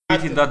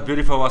Meeting that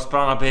beautiful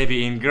Asprana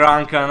baby in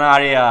Gran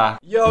Canaria.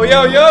 Yo,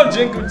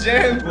 Jungle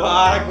Jam!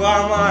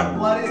 Wagwan,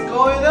 What is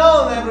going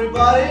on,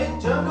 everybody?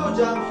 Jungle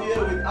Jump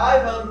here with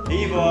Ivan,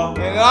 Ivo.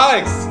 And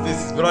Alex,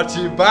 this is brought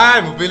to you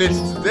by Mobility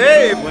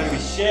Today. When we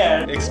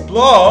share.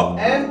 Explore,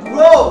 and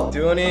grow!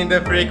 tune in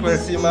the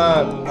frequency,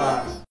 man.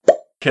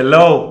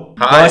 Hello,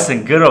 Hi. boys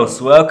and girls.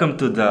 Welcome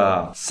to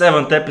the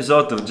 7th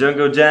episode of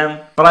Jungle Jam.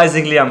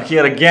 Surprisingly, I'm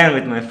here again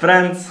with my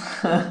friends,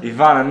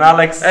 Ivan and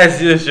Alex.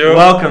 As usual.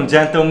 Welcome,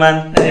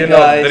 gentlemen. You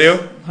know the drill.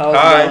 How's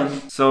Hi. it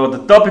going? So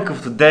the topic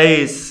of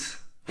today is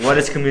what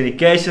is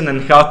communication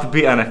and how to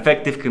be an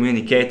effective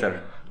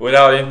communicator.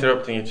 Without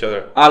interrupting each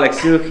other.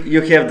 Alex,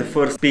 you have the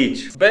first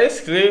speech.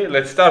 Basically,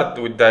 let's start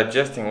with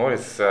digesting what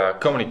is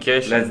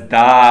communication. Let's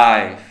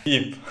dive.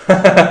 Deep.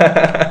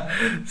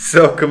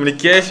 So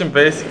communication,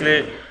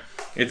 basically,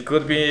 it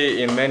could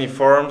be in many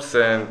forms,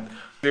 and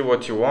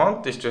what you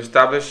want is to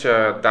establish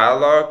a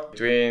dialogue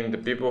between the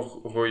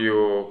people who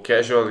you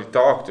casually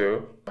talk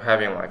to,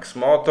 having like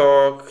small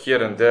talk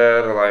here and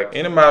there, like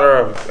in a matter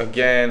of,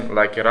 again,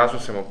 like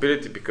Erasmus and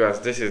mobility,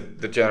 because this is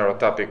the general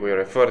topic we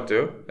refer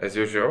to as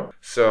usual.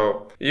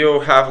 So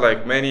you have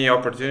like many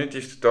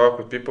opportunities to talk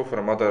with people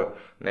from other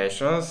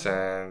nations,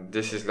 and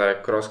this is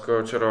like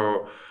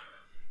cross-cultural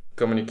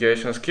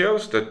communication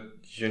skills that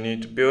you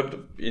need to build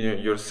in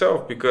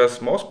yourself,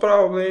 because most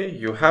probably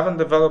you haven't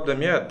developed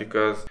them yet,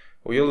 because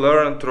we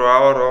learn through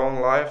our own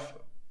life,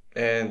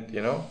 and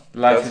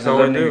Life that's is a how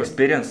we learning do it.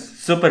 experience.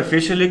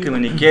 Superficially,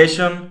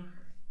 communication,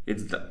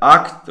 it's the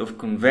act of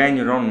conveying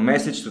your own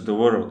message to the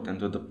world and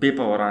to the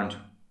people around you.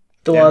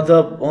 To add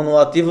up on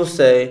what Ivo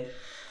say,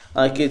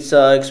 like it's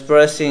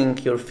expressing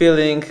your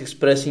feelings,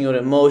 expressing your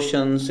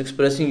emotions,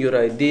 expressing your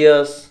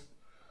ideas.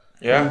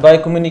 Yeah. And by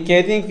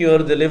communicating, you are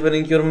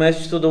delivering your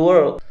message to the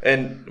world.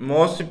 And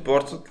most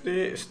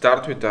importantly,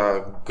 start with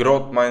a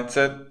growth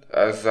mindset,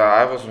 as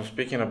I was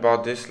speaking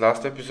about this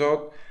last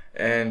episode,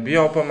 and be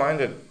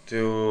open-minded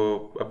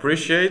to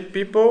appreciate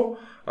people,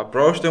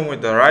 approach them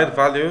with the right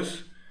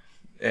values,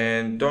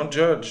 and don't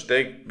judge,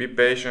 be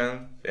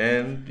patient,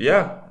 and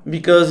yeah.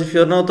 Because if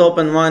you're not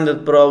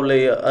open-minded,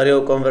 probably a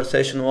real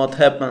conversation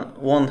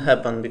won't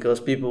happen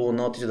because people will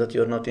notice that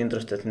you're not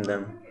interested in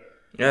them.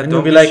 Yeah, And don't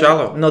you'll be be like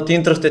shallow. not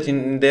interested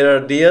in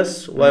their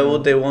ideas. Why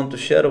would they want to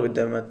share with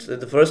them at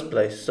the first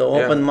place? So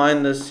Yeah.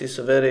 open-mindedness is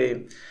a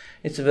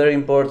very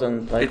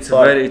important It's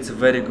part. a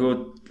very good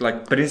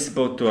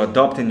principle to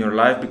adopt in your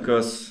life,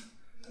 because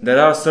there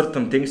are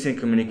certain things in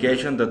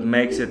communication that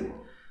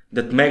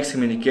makes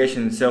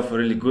communication itself a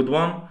really good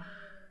one.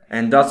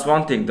 And that's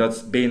one thing,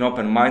 that's being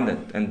open-minded,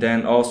 and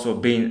then also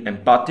being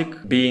empathic,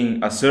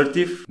 being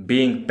assertive,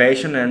 being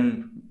patient, and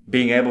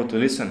being able to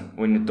listen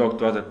when you talk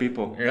to other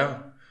people. Yeah.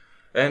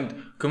 And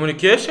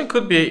communication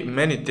could be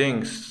many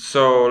things.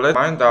 So let's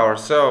remind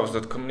ourselves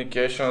that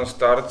communication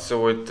starts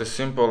with a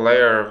simple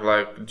layer of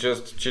like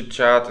just chit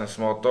chat and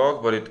small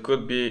talk, but it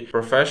could be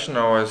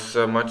professional as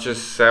much as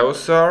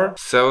sales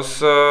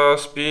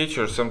speech,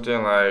 or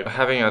something like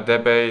having a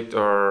debate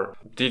or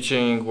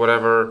teaching,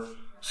 whatever.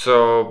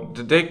 So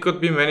they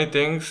could be many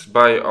things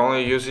by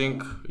only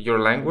using your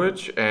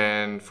language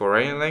and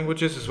foreign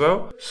languages as well.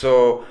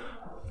 So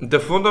the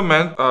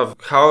fundament of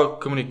how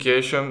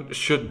communication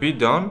should be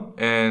done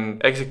and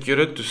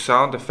executed to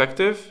sound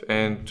effective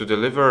and to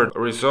deliver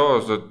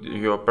results that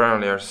you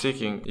apparently are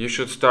seeking, you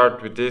should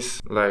start with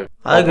this, like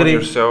I open agree.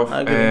 yourself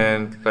I agree.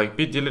 and like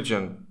be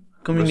diligent.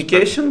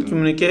 Communication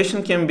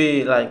can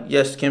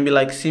be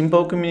like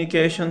simple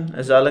communication,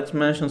 as Alex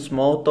mentioned,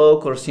 small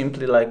talk, or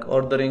simply like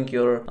ordering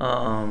your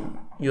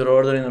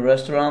order in a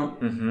restaurant.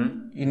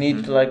 You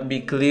need to like be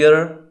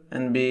clear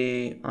and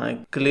be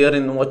like clear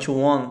in what you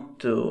want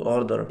to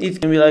order.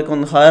 It can be like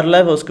on higher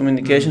levels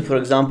communication, for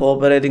example,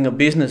 operating a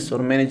business or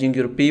managing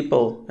your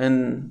people,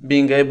 and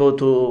being able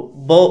to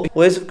both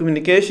ways of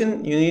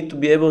communication. You need to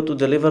be able to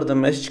deliver the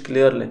message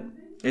clearly.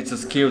 It's a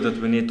skill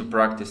that we need to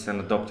practice and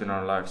adopt in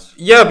our lives.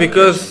 Yeah,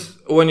 because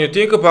when you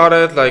think about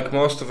it, like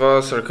most of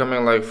us are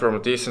coming like from a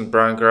decent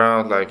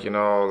background, like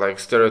like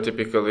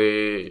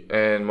stereotypically,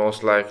 and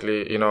most likely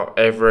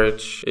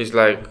average is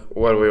like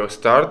where we will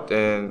start.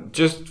 And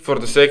just for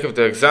the sake of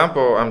the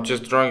example, I'm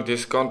just drawing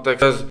this context,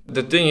 because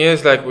the thing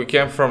is, like, we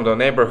came from the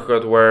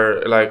neighborhood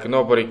where like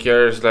nobody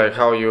cares like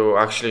how you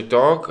actually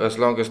talk, as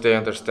long as they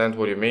understand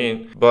what you mean.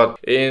 But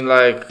in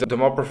like the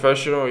more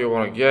professional you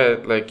want to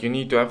get, like you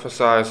need to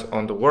emphasize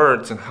on the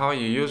words and how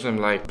you use them,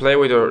 like play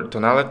with your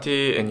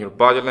tonality and your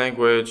body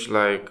language,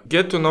 like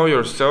get to know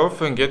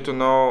yourself and get to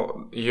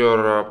know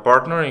your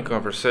partner in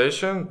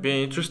conversation,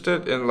 be interested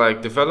and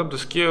like develop the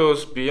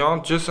skills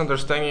beyond just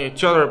understanding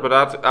each other, but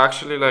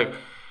actually like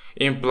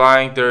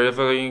implying,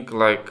 delivering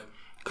like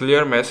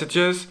clear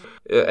messages.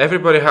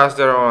 Everybody has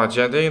their own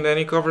agenda in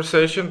any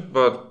conversation,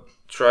 but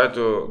try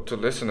to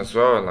listen as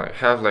well, and like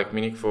have like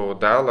meaningful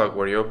dialogue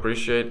where you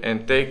appreciate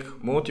and take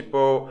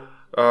multiple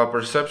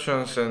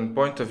perceptions and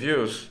point of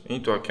views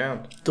into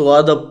account. To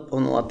add up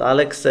on what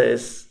Alex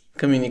says,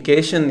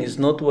 communication is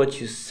not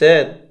what you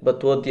said,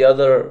 but what the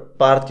other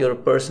party or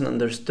person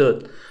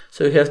understood.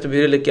 So you have to be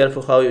really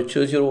careful how you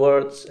choose your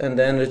words and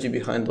the energy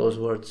behind those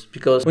words.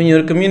 Because when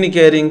you're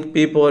communicating,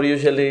 people are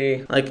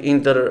usually like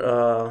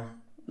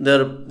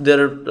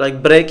they're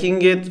like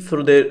breaking it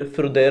through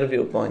their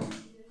viewpoint.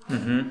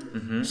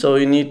 So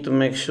you need to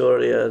make sure,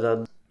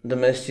 that the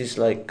message is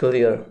like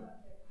clear.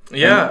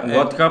 Yeah. And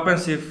what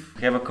happens if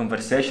we have a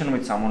conversation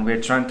with someone,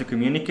 we're trying to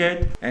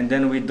communicate, and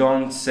then we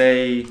don't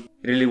say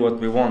really what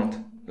we want?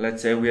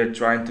 Let's say we are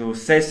trying to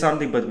say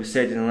something, but we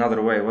say it in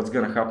another way. What's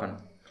gonna happen?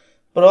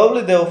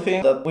 Probably they'll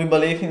think that we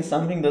believe in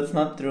something that's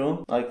not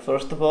true, like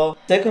first of all.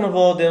 Second of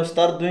all, they'll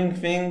start doing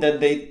things that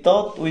they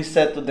thought we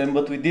said to them,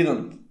 but we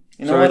didn't.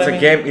 You know So what it's I a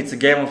mean? game. It's a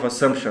game of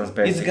assumptions,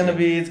 basically.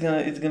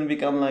 It's gonna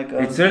become like.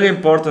 It's really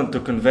important to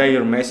convey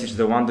your message,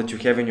 the one that you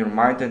have in your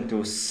mind, and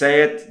to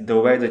say it the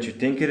way that you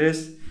think it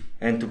is,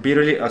 and to be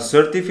really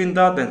assertive in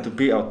that, and to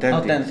be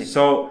authentic.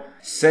 So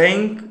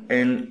saying,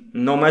 and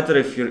no matter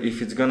if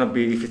it's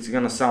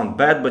gonna sound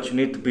bad, but you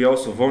need to be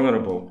also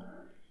vulnerable.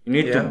 You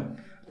need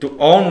to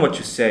own what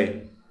you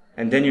say,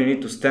 and then you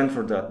need to stand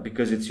for that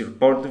because it's your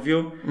point of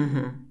view.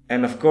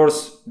 And of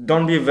course,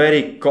 don't be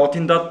very caught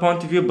in that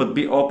point of view, but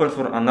be open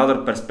for another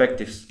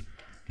perspectives.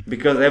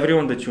 Because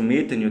everyone that you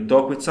meet and you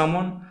talk with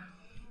someone,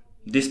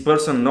 this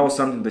person knows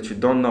something that you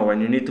don't know, and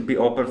you need to be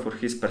open for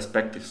his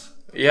perspectives.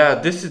 Yeah,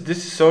 this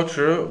is so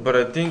true, but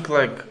I think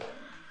like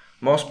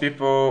most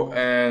people,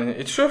 and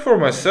it's true for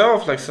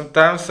myself, like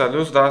sometimes I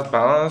lose that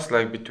balance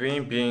like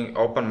between being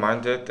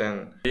open-minded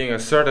and being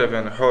assertive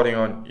and holding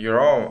on your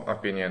own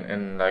opinion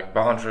and like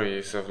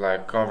boundaries of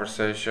like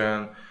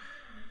conversation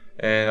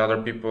and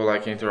other people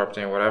like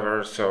interrupting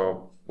whatever.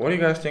 So what do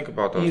you guys think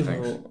about those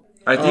things?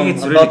 I think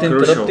it's really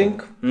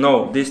crucial.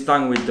 No, this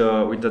time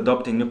with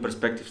adopting new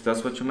perspectives.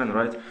 That's what you meant,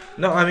 right?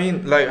 No, I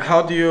mean, like,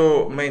 how do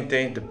you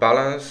maintain the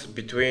balance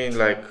between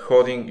like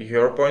holding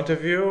your point of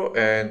view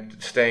and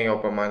staying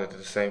open-minded at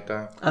the same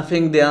time? I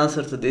think the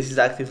answer to this is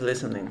active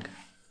listening.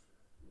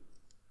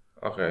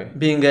 Okay.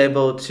 Being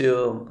able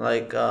to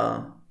like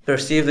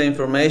perceive the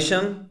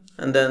information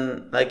and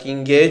then like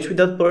engage with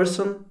that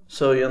person,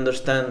 so you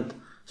understand.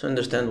 So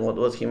understand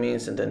what he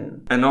means,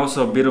 and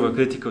also a bit of a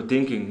critical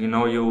thinking. You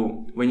know,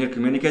 when you're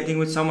communicating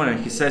with someone and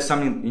he says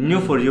something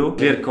new for you,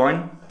 clear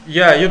coin.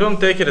 Yeah, you don't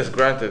take it as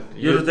granted.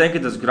 You don't take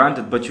it as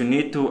granted, but you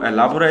need to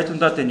elaborate on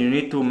that, and you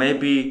need to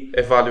maybe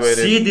evaluate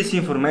see this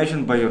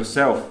information by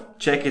yourself.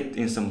 Check it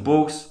in some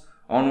books,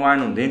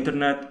 online, on the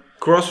internet.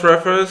 Cross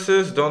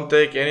references. Don't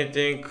take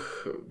anything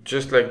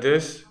just like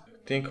this.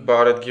 Think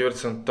about it, give it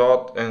some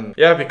thought, and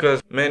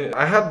because man,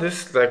 I had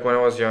this like when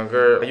I was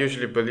younger. I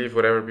usually believe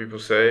whatever people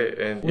say,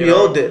 and we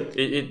all did.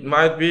 It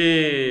might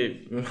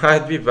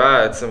be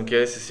bad some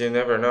cases, you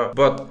never know.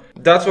 But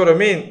that's what I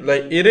mean.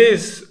 Like it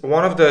is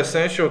one of the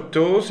essential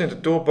tools in the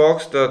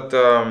toolbox that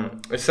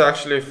is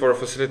actually for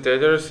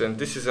facilitators, and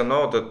this is a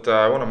note that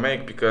I want to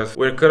make because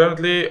we're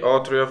currently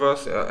all three of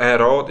us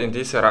enrolled in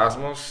this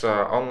Erasmus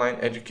online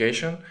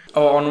education.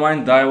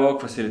 Online dialogue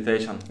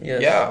facilitation.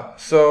 Yes. Yeah.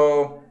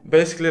 So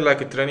basically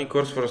like a training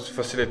course for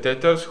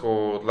facilitators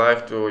who would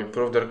like to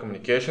improve their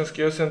communication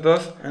skills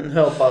and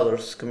help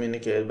others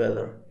communicate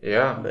better.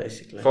 Yeah,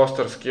 basically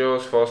foster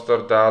skills, foster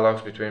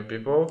dialogues between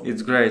people.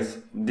 It's great.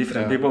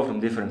 Different people from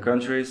different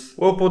countries.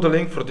 We'll put the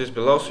link for this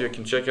below so you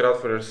can check it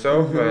out for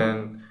yourself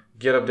and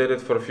get updated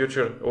for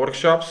future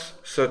workshops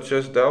such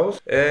as those.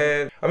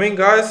 And I mean,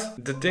 guys,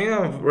 the thing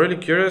I'm really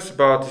curious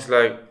about is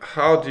like,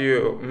 how do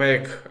you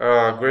make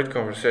a great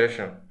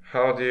conversation?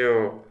 How do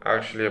you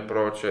actually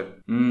approach it?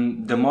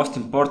 The most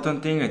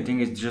important thing, I think,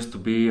 is just to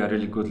be a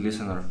really good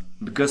listener.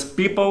 Because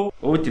people,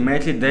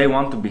 ultimately, they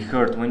want to be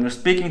heard. When you're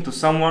speaking to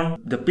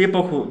someone, the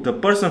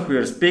person who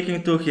you're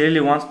speaking to, he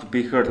really wants to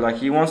be heard. Like,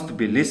 he wants to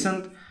be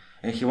listened,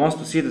 and he wants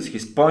to see that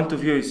his point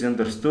of view is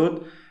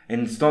understood,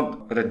 and it's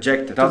not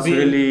rejected. That's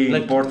really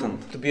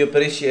important. To be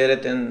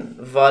appreciated and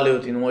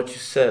valued in what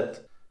you said.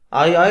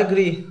 I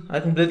agree.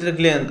 I completely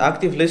agree. And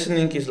active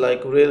listening is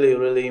like really,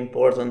 really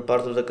important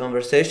part of the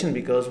conversation,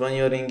 because when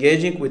you're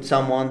engaging with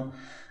someone,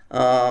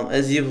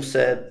 as you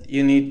said,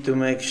 you need to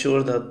make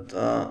sure that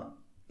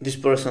this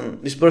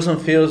person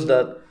feels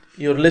that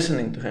you're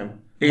listening to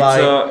him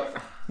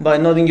by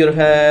nodding your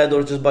head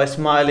or just by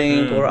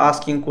smiling or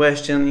asking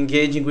questions,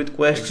 engaging with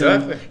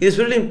questions. Exactly. It's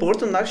really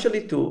important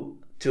actually to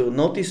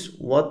notice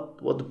what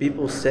the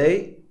people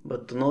say,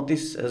 but to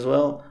notice as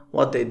well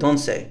what they don't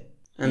say.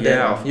 And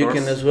then you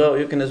can as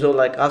well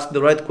like ask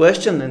the right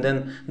question, and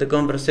then the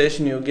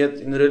conversation you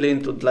get really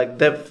into like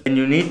depth. And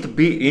you need to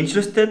be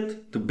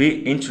interested to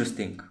be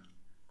interesting.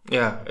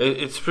 Yeah,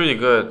 it's pretty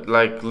good.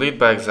 Like lead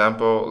by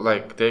example,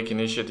 like take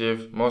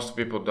initiative. Most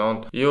people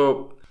don't.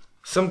 You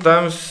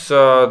sometimes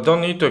don't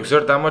need to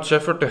exert that much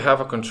effort to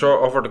have a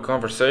control over the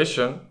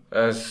conversation,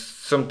 as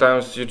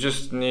sometimes you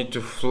just need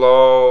to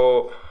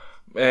flow.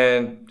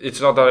 And it's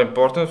not that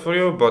important for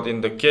you, but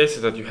in the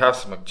cases that you have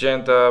some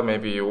agenda,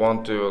 maybe you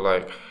want to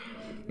like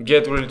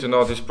get really to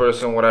know this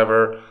person,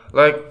 whatever,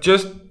 like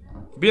just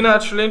be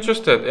naturally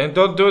interested and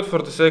don't do it for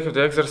the sake of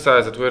the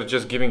exercise that we're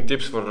just giving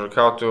tips for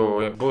how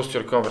to boost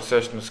your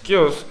conversational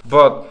skills,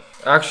 but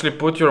actually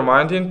put your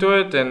mind into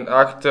it and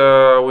act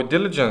with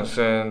diligence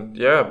and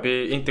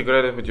be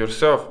integrated with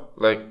yourself.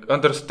 Like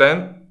understand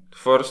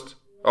first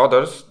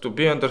others to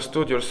be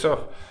understood yourself.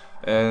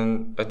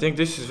 And I think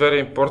this is very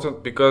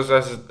important because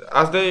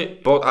as they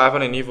both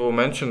Ivan and Ivo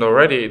mentioned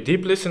already,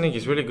 deep listening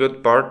is really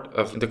good part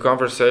of the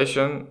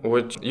conversation,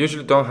 which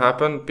usually don't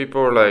happen.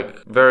 People are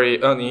like very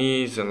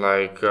uneasy and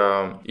like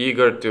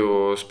eager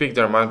to speak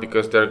their mind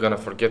because they're gonna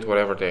forget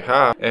whatever they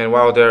have. And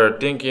while they're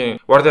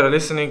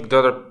listening to the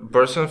other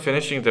person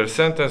finishing their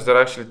sentence,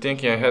 they're actually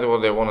thinking ahead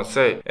what they want to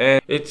say.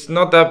 And it's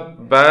not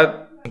that bad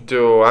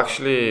to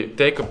actually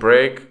take a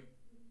break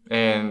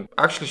and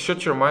actually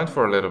shut your mind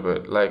for a little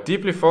bit. Like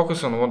deeply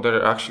focus on what they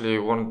actually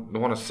want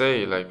to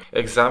say. Like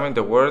examine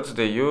the words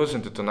they use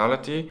and the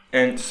tonality.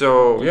 And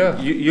so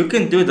you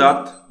can do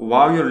that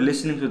while you're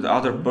listening to the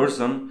other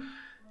person.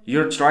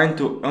 You're trying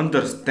to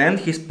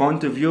understand his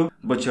point of view,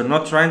 but you're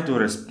not trying to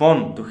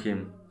respond to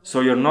him. So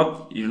you're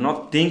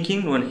not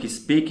thinking when he's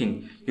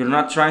speaking. You're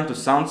not trying to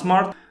sound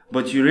smart,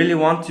 but you really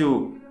want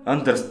to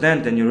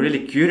understand and you're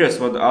really curious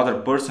what the other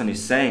person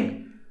is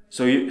saying.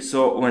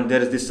 So when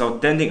there is this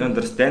authentic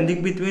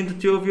understanding between the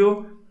two of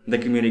you, the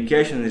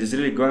communication is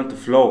really going to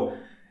flow,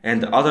 and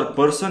the other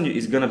person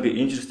is gonna be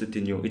interested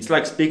in you. It's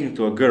like speaking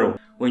to a girl.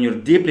 When you're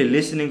deeply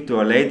listening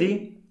to a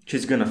lady,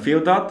 she's gonna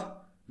feel that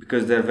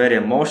because they're very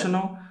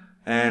emotional,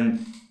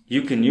 and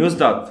you can use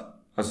that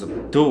as a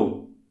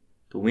tool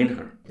to win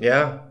her.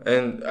 Yeah,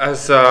 and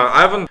as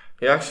Ivan,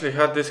 he actually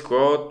had this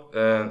quote,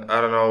 and I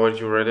don't know where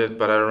you read it,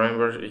 but I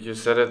remember you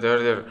said it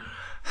earlier.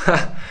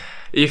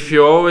 If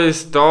you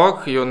always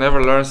talk, you'll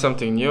never learn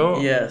something new.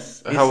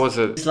 Yes. How was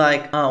it? It's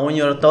like when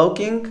you're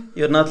talking,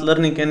 you're not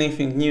learning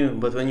anything new.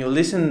 But when you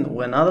listen,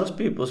 when other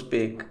people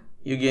speak,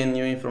 you gain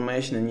new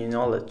information and new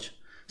knowledge.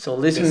 So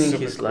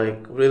listening is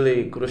like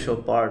really crucial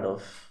part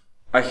of.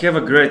 I have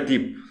a great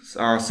tip.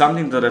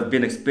 Something that I've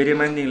been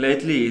experimenting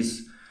lately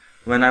is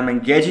when I'm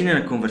engaging in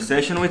a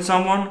conversation with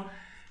someone,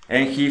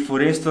 and he, for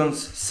instance,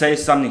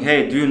 says something.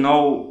 Hey, do you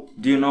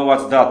know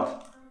what's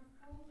that?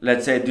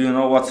 Let's say, do you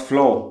know what's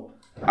flow?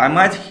 I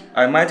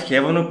might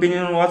have an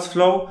opinion on what's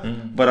flow,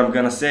 but I'm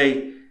gonna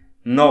say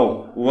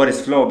no, what is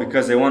flow,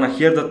 because I wanna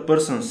hear that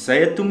person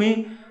say it to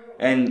me,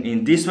 and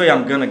in this way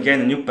I'm gonna gain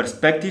a new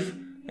perspective,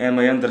 and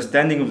my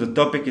understanding of the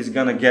topic is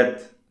gonna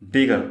get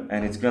bigger,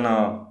 and it's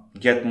gonna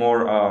get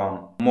more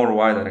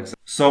wider.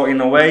 So in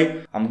a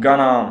way, I'm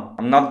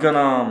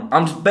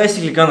just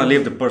basically gonna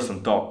leave the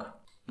person talk.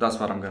 That's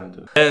what I'm gonna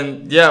do.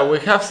 And yeah, we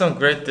have some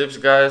great tips,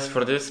 guys,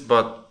 for this,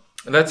 but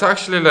let's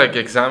actually like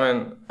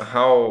examine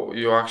how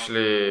you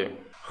actually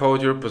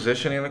hold your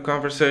position in a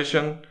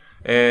conversation.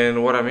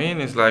 And what I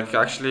mean is like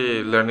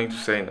actually learning to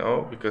say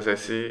no, because I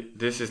see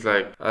this is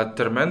like a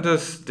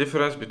tremendous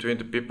difference between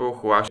the people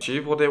who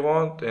achieve what they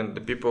want and the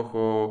people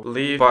who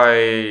live by,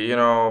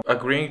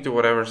 agreeing to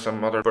whatever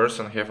some other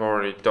person have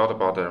already thought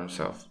about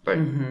themselves. Like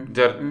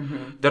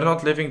they're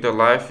not living their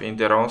life in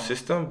their own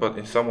system, but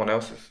in someone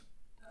else's.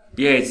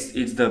 Yeah,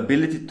 it's the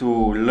ability to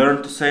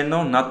learn to say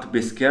no, not to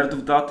be scared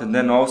of that, and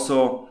then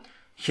also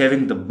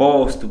having the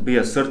balls to be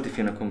assertive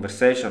in a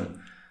conversation.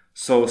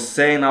 So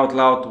saying out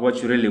loud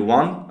what you really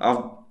want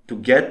to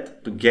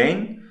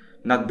gain,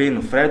 not being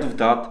afraid of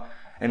that,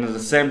 and at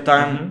the same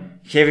time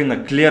having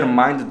a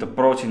clear-minded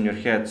approach in your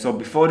head. So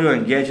before you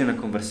engage in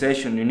a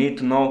conversation, you need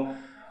to know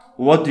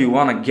what do you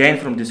want to gain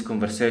from this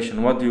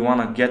conversation, what do you want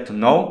to get to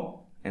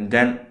know, and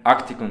then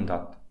acting on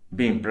that,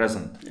 being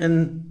present.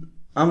 And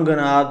I'm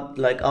gonna add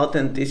like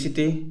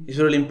authenticity is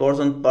a really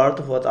important part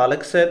of what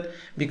Alex said,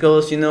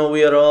 because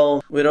we're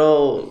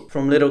all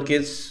from little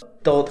kids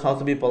taught how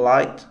to be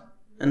polite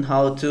and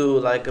how to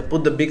like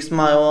put the big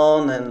smile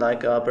on and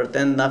like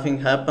pretend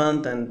nothing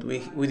happened, and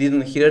we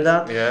didn't hear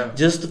that.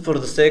 Just for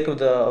the sake of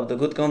the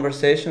good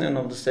conversation and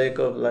of the sake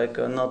of like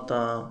not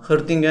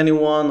hurting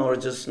anyone or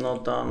just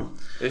not.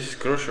 This is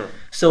crucial.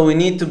 So we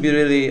need to be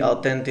really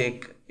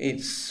authentic.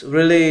 It's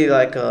really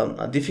like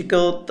a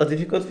difficult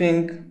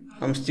thing.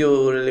 I'm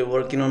still really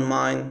working on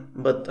mine,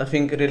 but I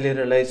think it really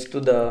relates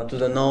to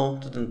the no,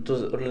 to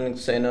learning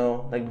to say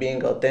no, like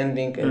being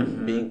authentic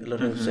and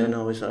learning to say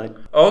no is like.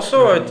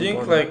 Also, I think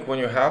important. Like when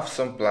you have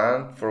some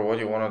plan for what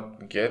you want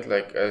to get,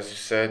 like as you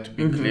said, to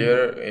be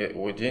clear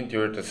within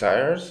your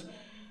desires,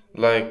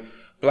 like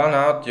plan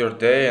out your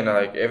day and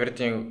like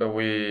everything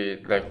we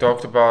like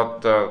talked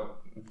about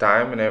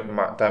time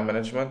and time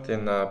management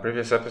in a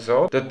previous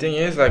episode. The thing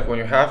is, like when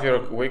you have your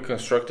week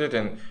constructed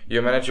and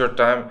you manage your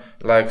time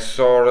like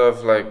sort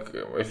of like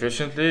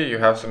efficiently, you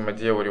have some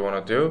idea what you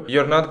want to do.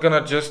 You're not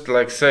gonna just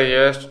like say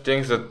yes to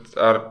things that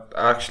are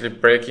actually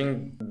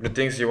breaking the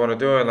things you want to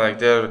do, and like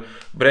they're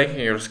breaking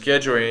your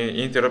schedule and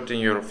interrupting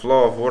your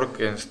flow of work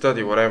and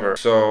study, whatever.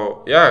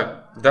 So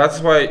yeah, that's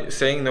why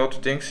saying no to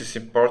things is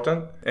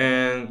important.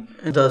 And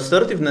the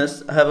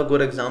assertiveness, I have a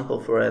good example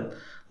for it.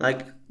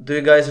 Like do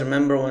you guys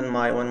remember when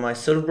my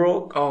surf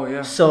broke? Oh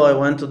yeah. So I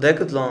went to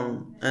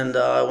Decathlon and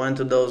I went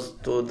to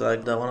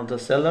one of the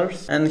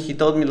sellers, and he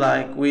told me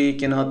like, we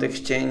cannot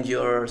exchange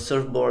your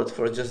surfboard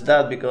for just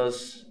that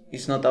because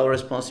it's not our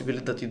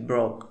responsibility that it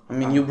broke. I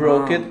mean, you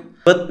broke it,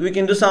 but we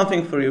can do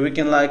something for you. We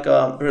can like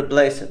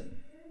replace it.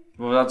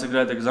 Well, that's a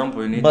great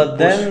example. You need But to push.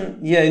 then,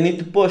 yeah, you need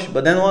to push.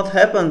 But then what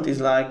happened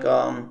is like,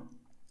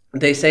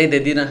 they say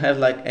they didn't have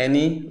like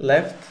any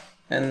left,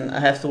 and I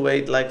have to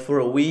wait like for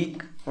a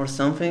week or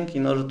something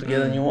in order to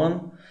get a new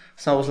one.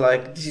 So I was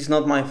like, this is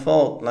not my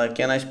fault. Like,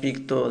 can I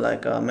speak to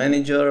like a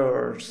manager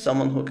or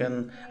someone who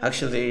can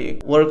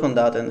actually work on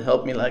that and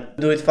help me like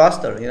do it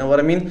faster? You know what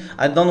I mean?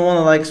 I don't want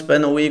to like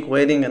spend a week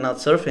waiting and not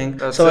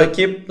surfing. I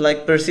keep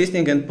like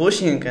persisting and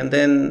pushing, and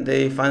then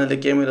they finally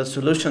came with a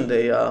solution.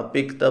 They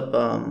picked up,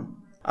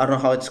 I don't know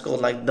how it's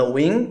called, like the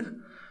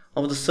wing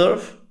of the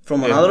surf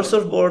from another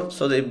surfboard,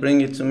 so they bring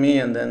it to me,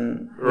 and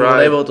then we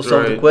were able to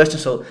solve the question.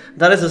 So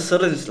that is a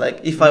service. Like,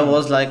 if I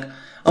was like,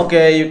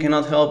 okay, you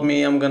cannot help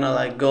me, I'm gonna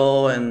like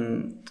go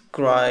and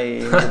cry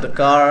into the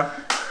car.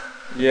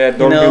 Yeah,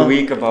 don't be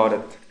weak about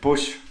it.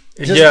 Push.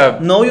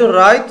 Just know your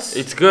rights.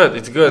 It's good.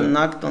 And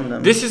act on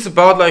them. This is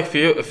about like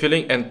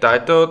feeling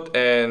entitled,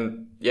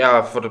 and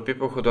for the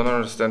people who don't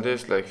understand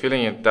this, like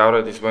feeling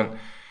entitled is when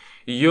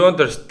you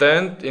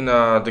understand in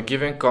the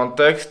given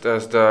context,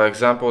 as the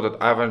example that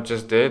Ivan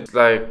just did,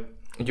 like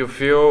you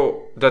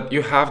feel that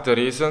you have the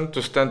reason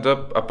to stand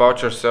up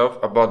about yourself,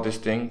 about this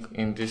thing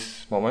in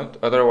this moment.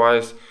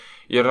 Otherwise,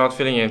 you're not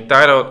feeling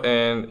entitled,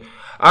 and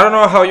I don't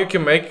know how you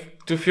can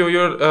make to feel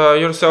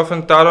yourself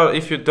entitled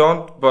if you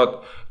don't,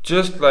 but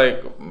just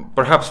like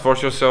perhaps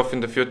force yourself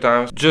in the few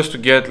times just to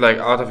get like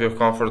out of your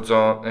comfort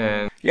zone,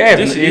 and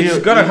it's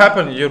gonna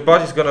happen. Your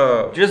body's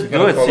gonna just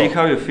do it. See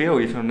how you feel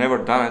if you've never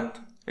done it.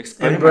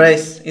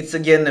 Embrace. It's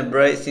again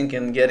embracing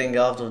and getting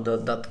out of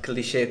that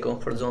cliche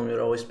comfort zone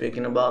we're always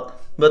speaking about.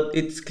 But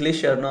it's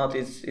cliche or not,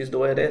 it's the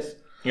way it is.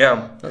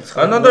 Yeah.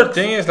 Another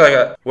thing is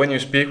like when you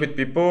speak with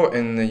people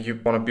and you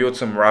want to build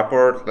some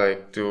rapport,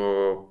 like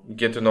to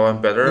get to know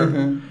them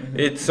better,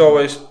 it's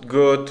always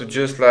good to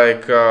just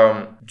like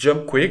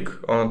jump quick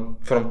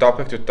from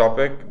topic to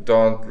topic.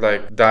 Don't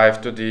like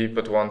dive too deep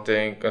at one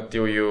thing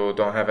until you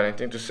don't have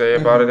anything to say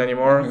about it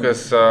anymore,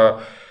 because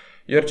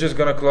you're just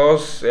gonna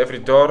close every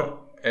door,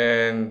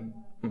 and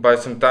by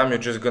some time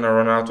you're just gonna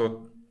run out of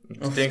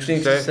things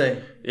to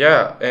say.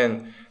 Yeah,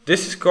 and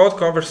this is called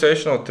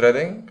conversational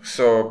threading.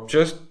 So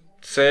just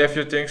say a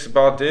few things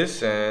about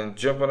this and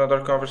jump another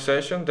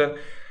conversation. Then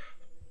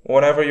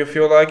whenever you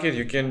feel like it,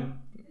 you can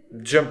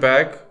jump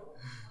back,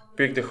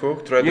 pick the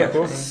hook, thread the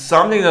hook.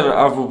 Something that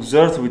I've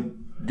observed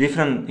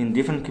in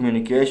different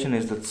communication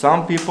is that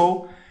some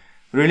people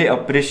really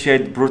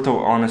appreciate brutal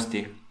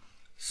honesty.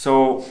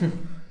 So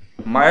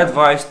my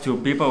advice to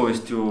people is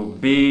to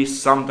be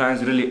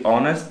sometimes really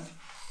honest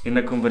in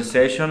a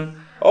conversation.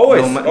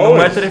 Always. No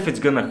matter if it's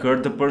gonna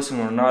hurt the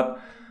person or not,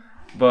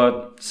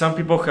 but some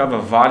people have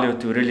a value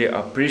to really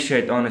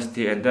appreciate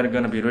honesty, and they're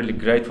gonna be really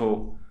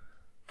grateful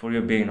for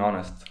you being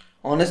honest.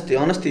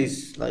 Honesty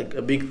is like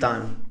a big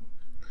time,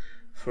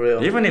 for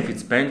real. Even if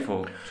it's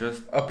painful,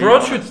 just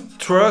approach with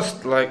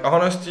trust. Like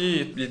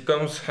honesty, it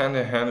comes hand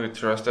in hand with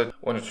trust. That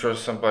when you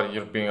trust somebody,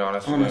 you're being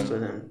honest with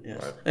them.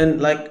 Yes. Right.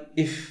 And like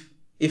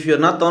if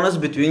you're not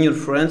honest between your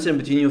friends and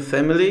between your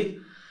family,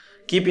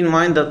 keep in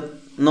mind that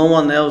no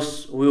one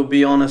else will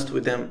be honest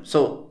with them.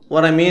 So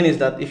what I mean is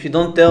that if you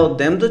don't tell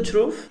them the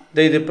truth,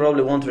 they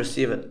probably won't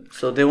receive it.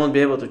 So they won't be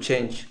able to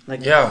change.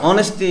 Like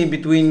honesty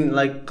between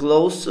like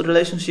close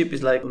relationship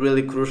is like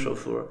really crucial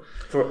for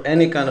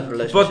any kind of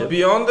relationship. But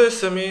beyond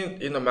this, I mean,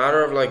 in a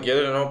matter of like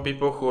getting to know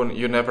people who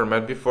you never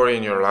met before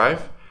in your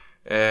life,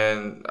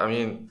 and I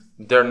mean,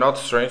 they're not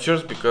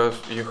strangers because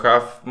you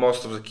have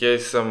most of the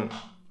case some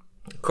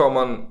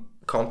common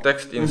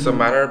context in some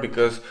manner,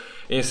 because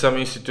in some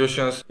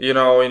institutions, you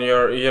know,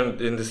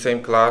 in the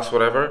same class,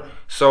 whatever.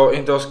 So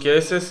in those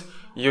cases,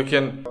 you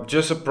can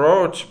just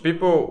approach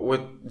people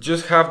with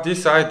just have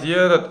this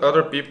idea that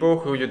other people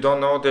who you don't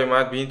know, they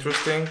might be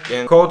interesting,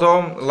 and call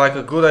them like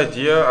a good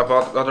idea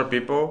about other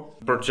people,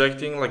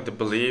 projecting like the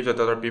belief that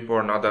other people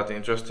are not that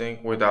interesting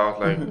without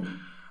like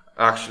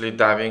actually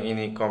diving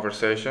in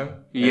conversation.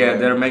 Yeah,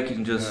 they're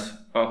making just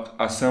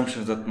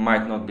assumptions that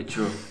might not be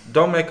true.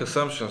 Don't make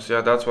assumptions.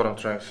 Yeah, that's what I'm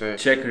trying to say.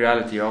 Check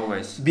reality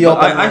always. Be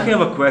open. I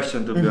have a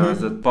question, to be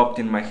honest, that popped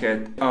in my head.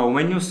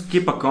 When you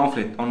skip a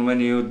conflict, or when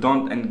you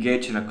don't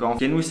engage in a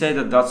conflict, can we say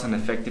that that's an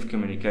effective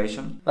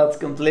communication? That's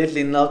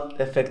completely not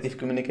effective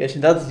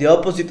communication. That's the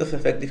opposite of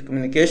effective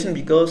communication,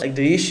 because like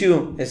the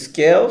issue is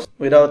chaos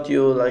without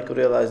you like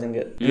realizing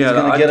it.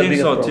 Yeah, I think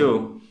so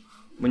too.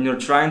 When you're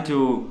trying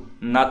to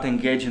not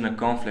engage in a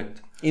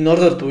conflict, in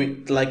order to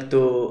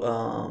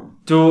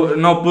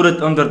put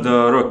it under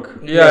the rug.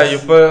 Yeah, you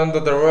put it under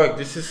the rug.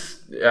 This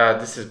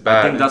is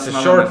bad. I think that's a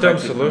short-term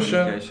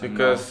solution,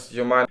 because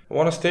you might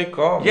want to stay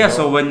calm. Yeah,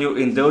 so when you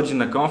indulge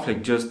in a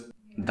conflict, just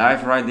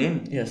dive right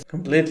in. Yes,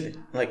 completely.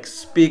 Like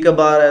speak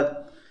about it.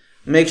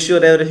 Make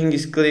sure everything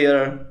is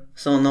clear,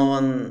 so no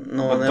one.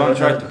 But don't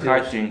try to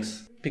hide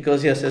things.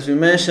 Because yes, as we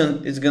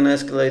mentioned, it's gonna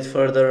escalate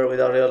further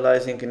without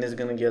realizing, and it's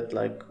gonna get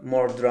like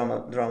more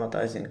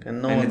dramatizing,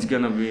 and And it's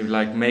gonna be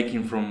like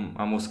making from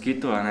a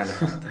mosquito an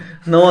elephant.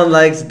 no one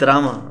likes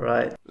drama,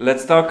 right?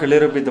 Let's talk a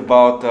little bit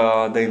about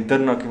the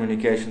internal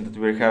communication that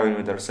we're having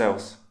with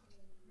ourselves.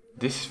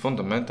 This is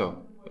fundamental.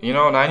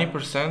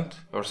 90%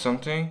 or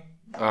something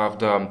of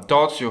the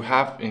thoughts you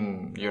have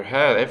in your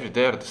head every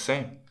day are the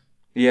same.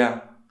 Yeah,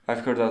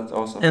 I've heard that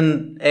also.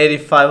 And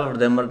 85 of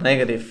them are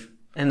negative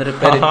and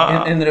repetitive.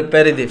 and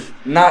repetitive.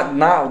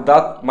 Now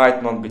that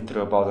might not be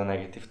true about the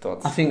negative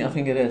thoughts. I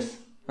think it is.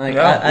 Like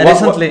Yeah. I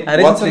recently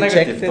what's a checked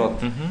negative it. thought?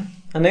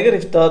 A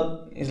negative thought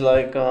is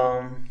like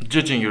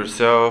Judging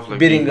yourself, like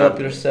beating being up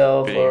bad-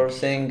 yourself, beating- or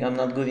saying I'm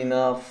not good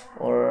enough,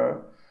 or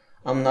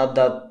I'm not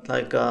that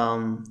like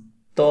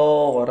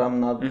tall, or I'm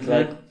not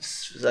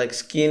like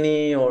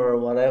skinny or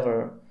whatever.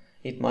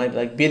 It might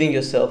like beating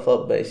yourself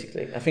up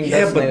basically. I think Yeah,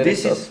 that's but negative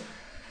thought.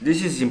 this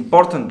is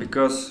important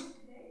because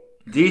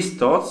these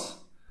thoughts,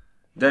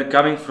 they're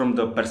coming from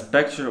the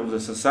perspective of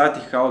the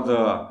society, how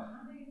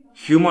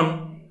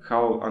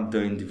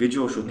the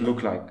individual should look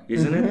like,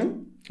 isn't it?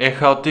 and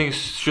how things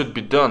should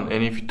be done.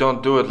 And if you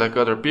don't do it like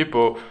other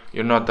people,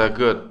 you're not that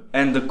good.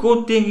 And the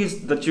cool thing is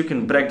that you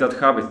can break that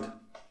habit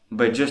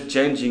by just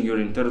changing your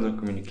internal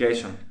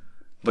communication.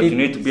 But you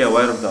need to be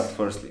aware of that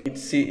firstly.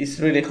 It's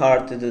really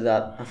hard to do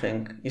that. I think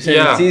you said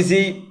Yeah. it's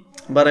easy,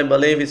 but I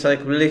believe it's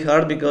like really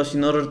hard because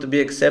in order to be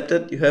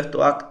accepted, you have to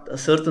act a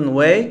certain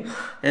way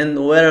and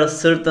wear a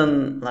certain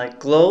like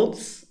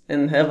clothes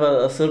and have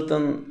a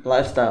certain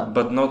lifestyle.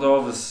 But not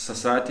all the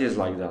society is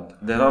like that.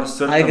 There are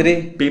certain I agree.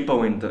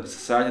 people in the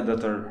society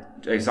that are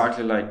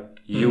exactly like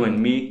you and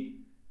me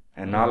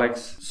and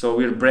Alex. So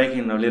we're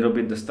breaking a little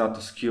bit the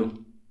status quo.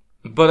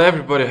 But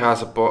everybody has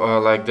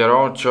like their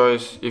own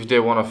choice if they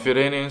want to fit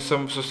in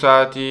some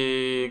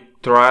society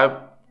tribe,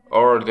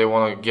 or they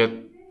want to get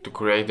to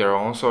create their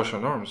own social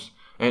norms,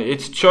 and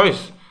it's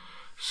choice.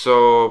 So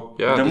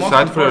yeah, The most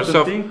decide for important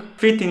yourself. thing,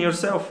 fit in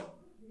yourself.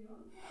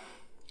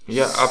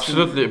 Yeah,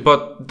 absolutely.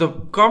 But the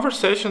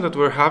conversation that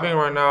we're having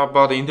right now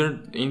about the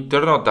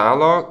internal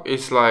dialogue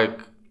is like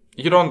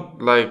you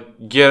don't like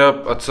get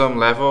up at some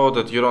level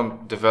that you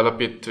don't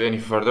develop it any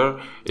further.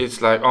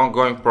 It's like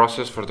ongoing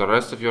process for the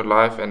rest of your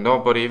life, and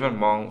nobody, even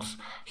monks,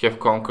 have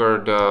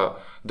conquered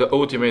the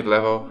ultimate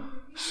level.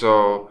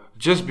 So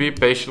just be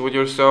patient with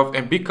yourself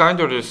and be kind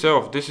to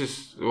yourself. This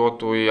is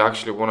what we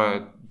actually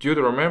want you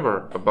to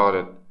remember about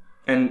it.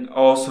 And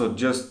also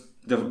just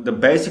the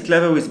basic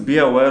level is be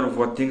aware of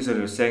what things that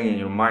you're saying in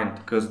your mind,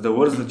 because the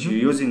words that you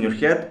use in your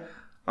head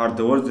are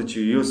the words that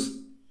you use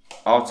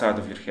outside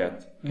of your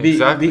head.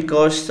 Exactly. Be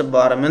cautious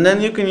about them, and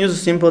then you can use a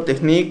simple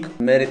technique,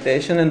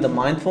 meditation and the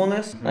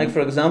mindfulness. Like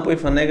for example,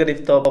 if a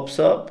negative thought pops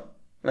up,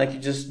 like you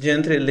just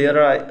gently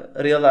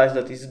realize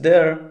that it's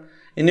there,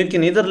 and you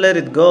can either let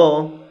it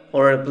go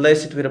or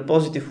replace it with a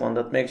positive one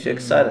that makes you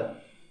excited.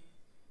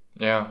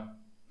 Yeah.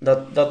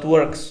 That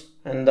works,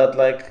 and that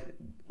like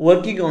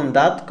working on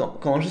that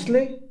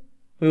consciously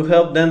will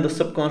help then the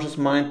subconscious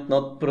mind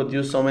not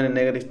produce so many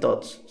negative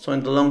thoughts. So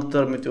in the long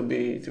term, it will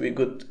be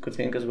good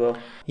thing as well.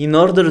 In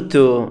order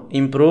to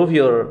improve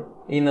your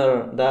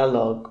inner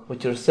dialogue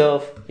with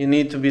yourself, you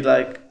need to be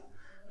like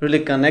really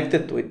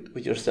connected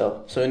with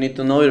yourself. So you need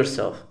to know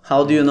yourself.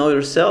 How do you know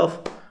yourself?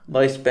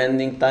 By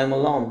spending time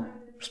alone.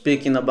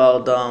 Speaking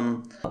about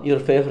your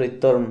favorite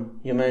term,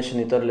 you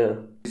mentioned it earlier.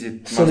 Is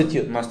it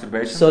Solitude.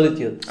 masturbation?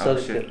 Solitude. Oh,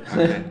 shit.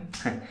 Okay.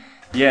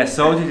 Yeah,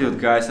 solitude,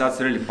 guys, that's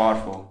really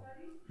powerful.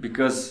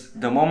 Because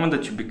the moment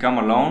that you become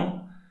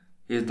alone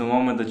is the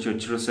moment that your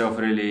true self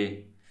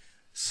really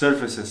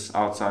surfaces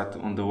outside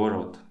on the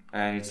world.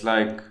 And it's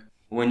like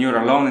when you're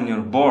alone and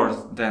you're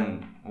bored,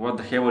 then what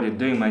the hell are you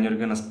doing, man? You're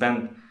gonna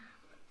spend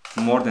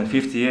more than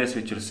 50 years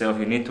with yourself.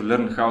 You need to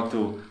learn how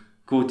to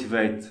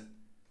cultivate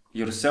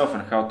yourself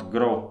and how to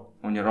grow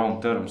on your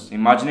own terms.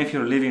 Imagine if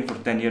you're living for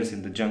 10 years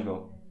in the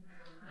jungle.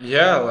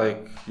 Yeah,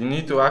 like you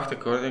need to act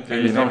accordingly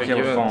And you in don't every have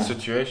a given phone.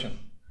 situation.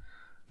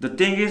 The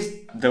thing is,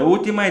 the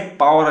ultimate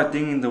power I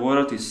think in the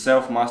world is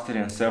self-mastery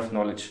and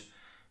self-knowledge.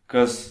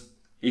 Because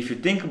if you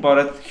think about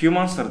it,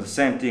 humans are the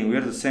same thing.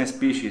 We're the same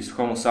species,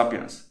 Homo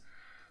sapiens.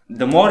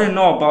 The more you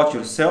know about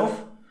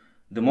yourself,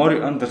 the more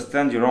you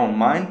understand your own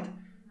mind.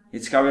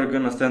 It's how you're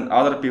gonna understand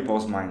other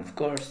people's mind. Of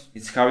course.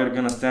 It's how you're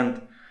gonna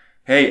understand,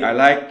 hey, I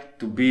like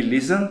to be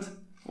listened.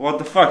 What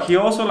the fuck? He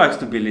also likes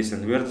to be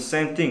listened. We're the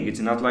same thing. It's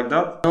not like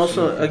that.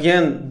 Also,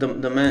 again,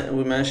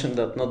 we mentioned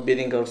that not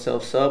beating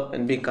ourselves up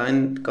and be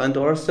kind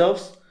to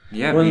ourselves.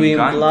 Yeah, when we being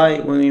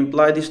kind.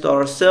 imply this to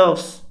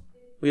ourselves,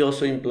 we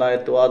also imply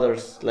it to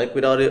others, like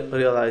without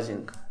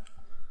realizing.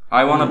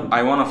 I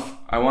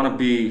wanna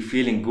be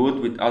feeling good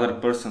with other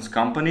person's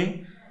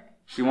company.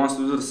 He wants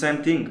to do the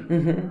same thing.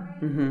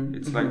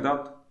 It's like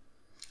that.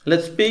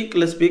 Let's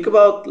speak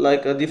about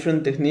like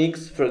different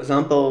techniques. For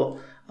example,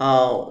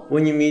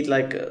 when you meet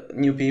like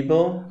new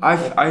people.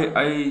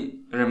 I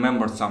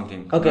remembered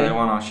something Okay. that I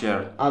wanna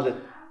share. Add it.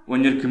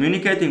 When you're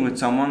communicating with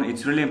someone,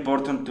 it's really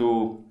important to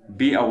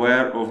be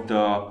aware of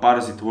the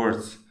parasite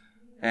words.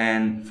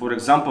 And for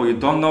example, you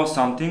don't know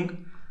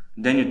something,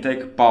 then you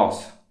take a pause.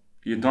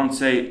 You don't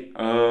say,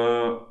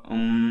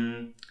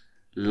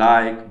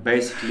 like,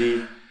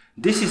 basically.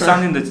 This is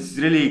something that's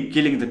really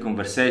killing the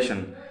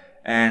conversation.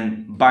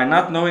 And by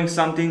not knowing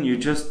something, you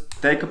just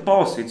take a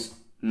pause.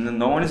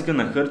 No one is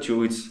gonna hurt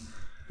you.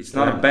 It's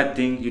not a bad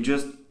thing. You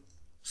just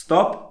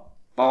stop,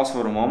 pause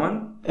for a moment,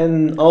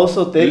 and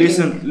also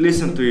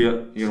listen to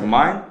your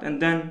mind,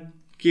 and then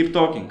keep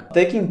talking.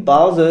 Taking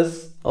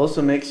pauses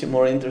also makes you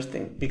more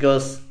interesting,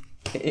 because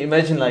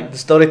imagine like the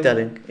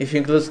storytelling. If you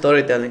include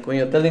storytelling, when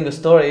you're telling a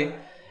story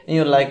and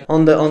you're like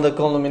on the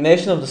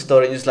culmination of the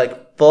story, you just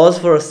like pause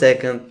for a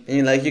second,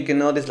 and you can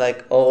notice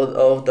like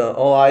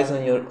all eyes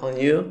on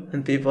you,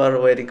 and people are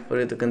waiting for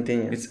you to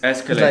continue. It's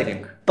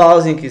escalating.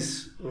 Pausing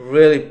is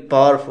really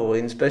powerful,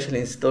 especially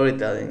in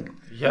storytelling.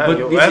 Yeah, but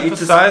you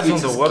emphasize on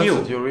it's the a words skill.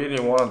 that you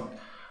really want to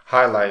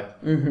highlight.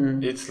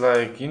 It's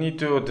like you need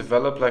to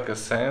develop like a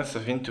sense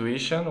of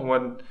intuition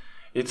when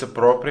it's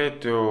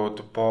appropriate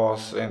to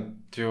pause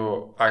and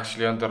to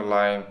actually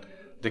underline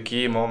the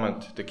key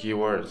moment, the key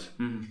words.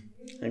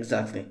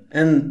 Exactly.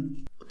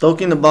 And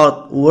talking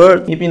about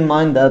words, keep in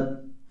mind that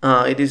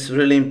it is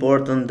really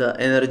important the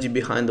energy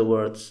behind the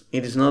words.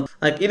 It is not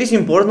like it is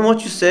important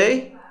what you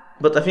say,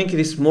 but I think it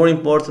is more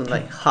important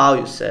like how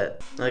you say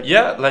it.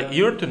 Like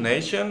your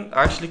intonation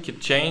actually could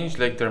change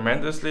like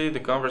tremendously the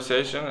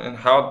conversation and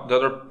how the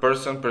other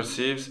person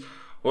perceives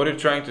what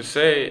you're trying to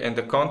say and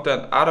the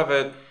content out of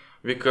it,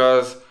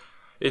 because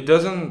it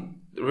doesn't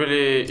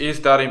really is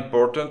that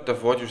important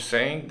of what you're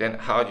saying than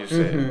how you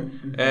say it.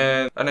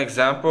 And an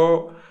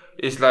example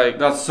is like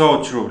That's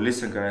so true.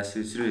 Listen, guys,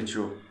 it's really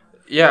true.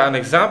 yeah, an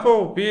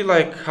example would be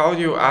like how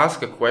you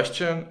ask a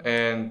question.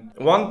 And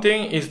one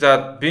thing is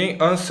that being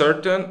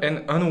uncertain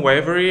and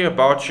unwavering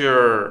about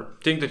your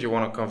thing that you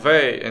want to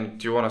convey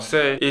and you want to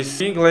say is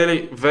being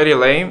really very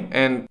lame,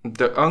 and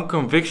the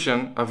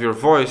unconviction of your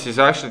voice is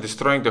actually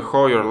destroying the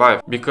whole your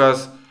life,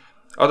 because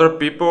other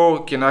people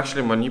can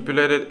actually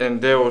manipulate it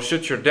and they will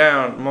shoot you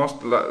down.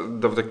 Most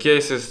of the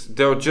cases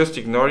they'll just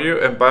ignore you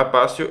and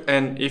bypass you,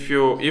 and if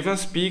you even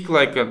speak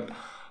like a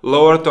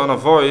lower tone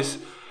of voice,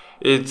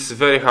 it's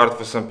very hard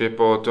for some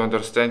people to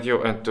understand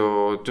you and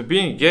to be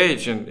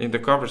engaged in the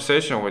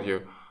conversation with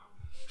you.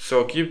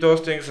 So keep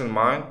those things in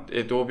mind.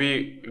 It will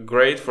be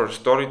great for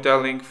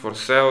storytelling, for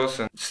sales,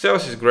 and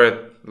sales is great.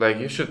 Like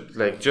you should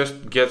like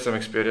just get some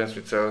experience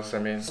with sales. I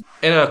mean,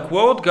 and a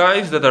quote,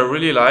 guys, that I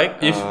really like: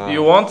 if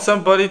you want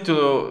somebody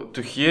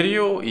to hear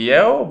you,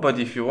 yell. But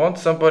if you want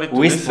somebody to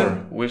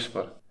listen,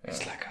 whisper. Yeah.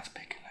 It's like I'm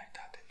speaking like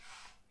that.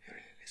 You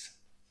really listen.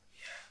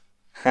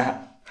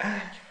 Yeah.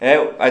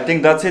 I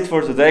think that's it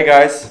for today,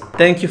 guys.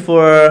 Thank you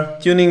for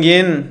tuning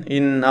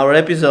in our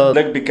episode.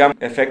 Like, become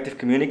effective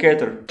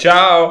communicator.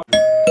 Ciao!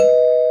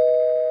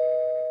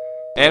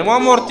 And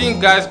one more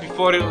thing, guys,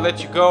 before I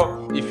let you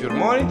go. If you're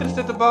more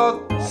interested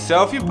about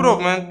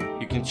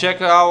self-improvement, you can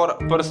check out our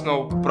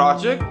personal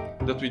project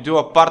that we do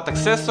a part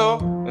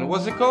accesso. And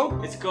what's it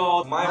called? It's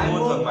called My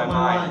Mood on My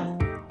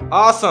Mind.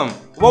 Awesome!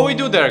 What we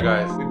do there,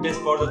 guys? We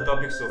explore the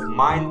topics of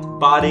mind,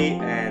 body,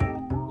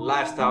 and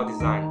lifestyle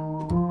design.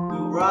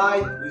 We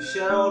write, we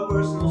share our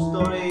personal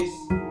stories,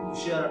 we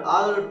share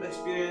other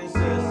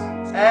experiences,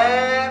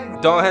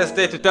 and Don't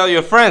hesitate to tell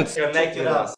your friends. Connect with us.